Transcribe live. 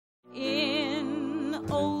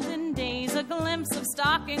glimpse of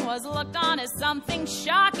stalking was looked on as something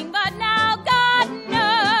shocking, but now God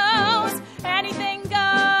knows anything goes.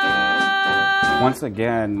 Once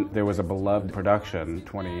again, there was a beloved production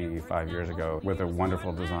 25 years ago with a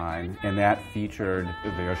wonderful design, and that featured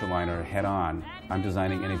the ocean liner head-on. I'm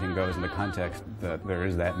designing Anything Goes in the context that there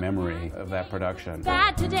is that memory of that production.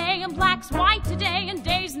 Bad today and black's white today and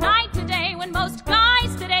day's night today, when most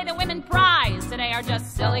guys today the women prize today are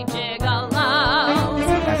just silly gigolos.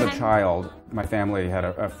 As a child, my family had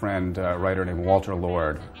a friend, a writer named Walter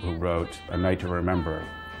Lord, who wrote A Night to Remember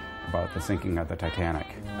about the sinking of the Titanic.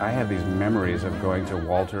 I have these memories of going to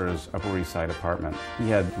Walter's Upper East Side apartment. He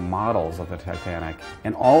had models of the Titanic,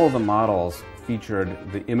 and all of the models featured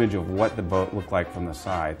the image of what the boat looked like from the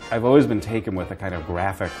side. I've always been taken with the kind of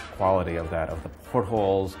graphic quality of that, of the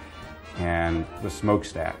portholes and the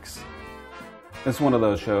smokestacks. This is one of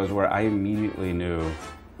those shows where I immediately knew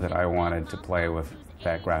that I wanted to play with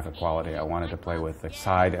that graphic quality. I wanted to play with the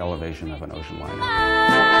side elevation of an ocean liner.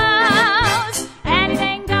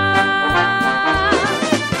 Anything goes.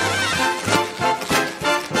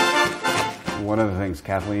 One of the things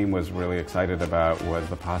Kathleen was really excited about was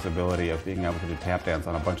the possibility of being able to do tap dance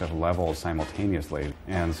on a bunch of levels simultaneously.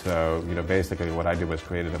 And so, basically what I did was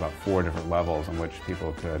created about 4 different levels in which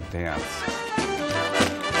people could dance.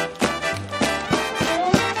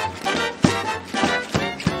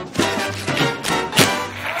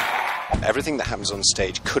 Everything that happens on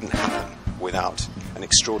stage couldn't happen without an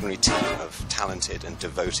extraordinary team of talented and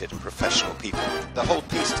devoted and professional people. The whole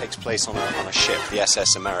piece takes place on a ship, the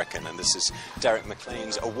SS American, and this is Derek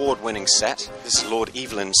McLane's award-winning set. This is Lord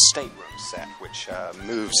Evelyn's stateroom set, which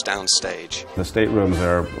moves downstage. The staterooms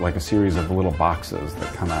are like a series of little boxes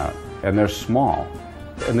that come out, and they're small.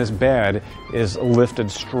 And this bed is lifted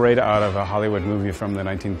straight out of a Hollywood movie from the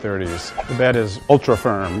 1930s. The bed is ultra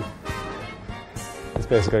firm. It's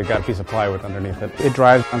basically got a piece of plywood underneath it. It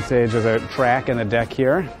drives on stage. There's a track and a deck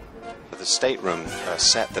here. The stateroom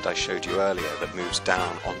set that I showed you earlier that moves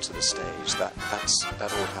down onto the stage, that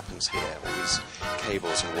all happens here, all these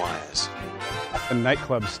cables and wires. The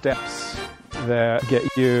nightclub steps that get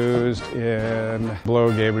used in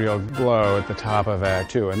Blow Gabriel Blow at the top of Act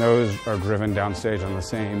 2, and those are driven downstage on the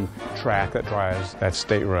same track that drives that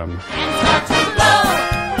stateroom. And start to blow.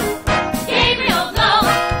 Gabriel blow.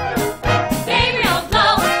 Gabriel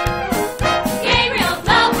blow. Gabriel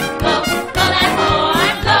blow. Blow. Blow that horn.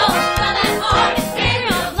 Blow. Blow that horn.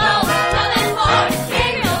 Gabriel blow. Blow that horn.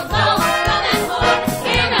 Gabriel blow. Blow that horn.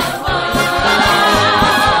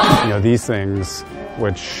 Gabriel blow. These things,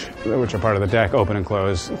 which are part of the deck, open and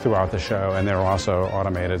close throughout the show, and they're also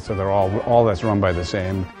automated, so they're all that's run by the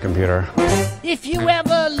same computer. If you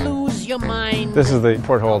ever lose your mind. This is the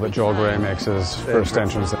porthole that Joel Grey makes his first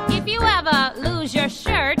entrance. If you ever lose your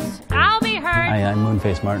shirt, I'll be hurt. Hi, I'm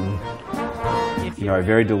Moonface Martin. I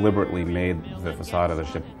very deliberately made the facade of the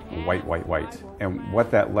ship white, white, white. And what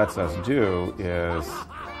that lets us do is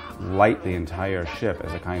light the entire ship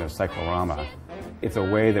as a kind of cyclorama. It's a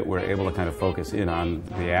way that we're able to kind of focus in on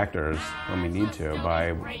the actors when we need to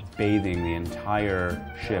by bathing the entire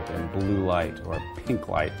ship in blue light or pink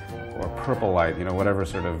light or purple light, whatever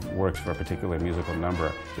sort of works for a particular musical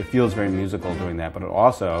number. It feels very musical doing that, but it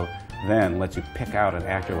also then lets you pick out an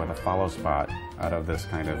actor with a follow spot out of this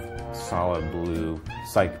kind of solid blue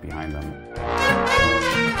cyc behind them.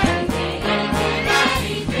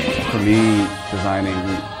 For me, designing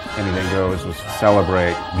Anything Goes was to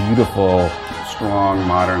celebrate beautiful, strong,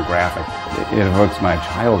 modern graphic. It evokes my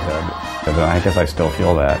childhood, and I guess I still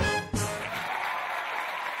feel that.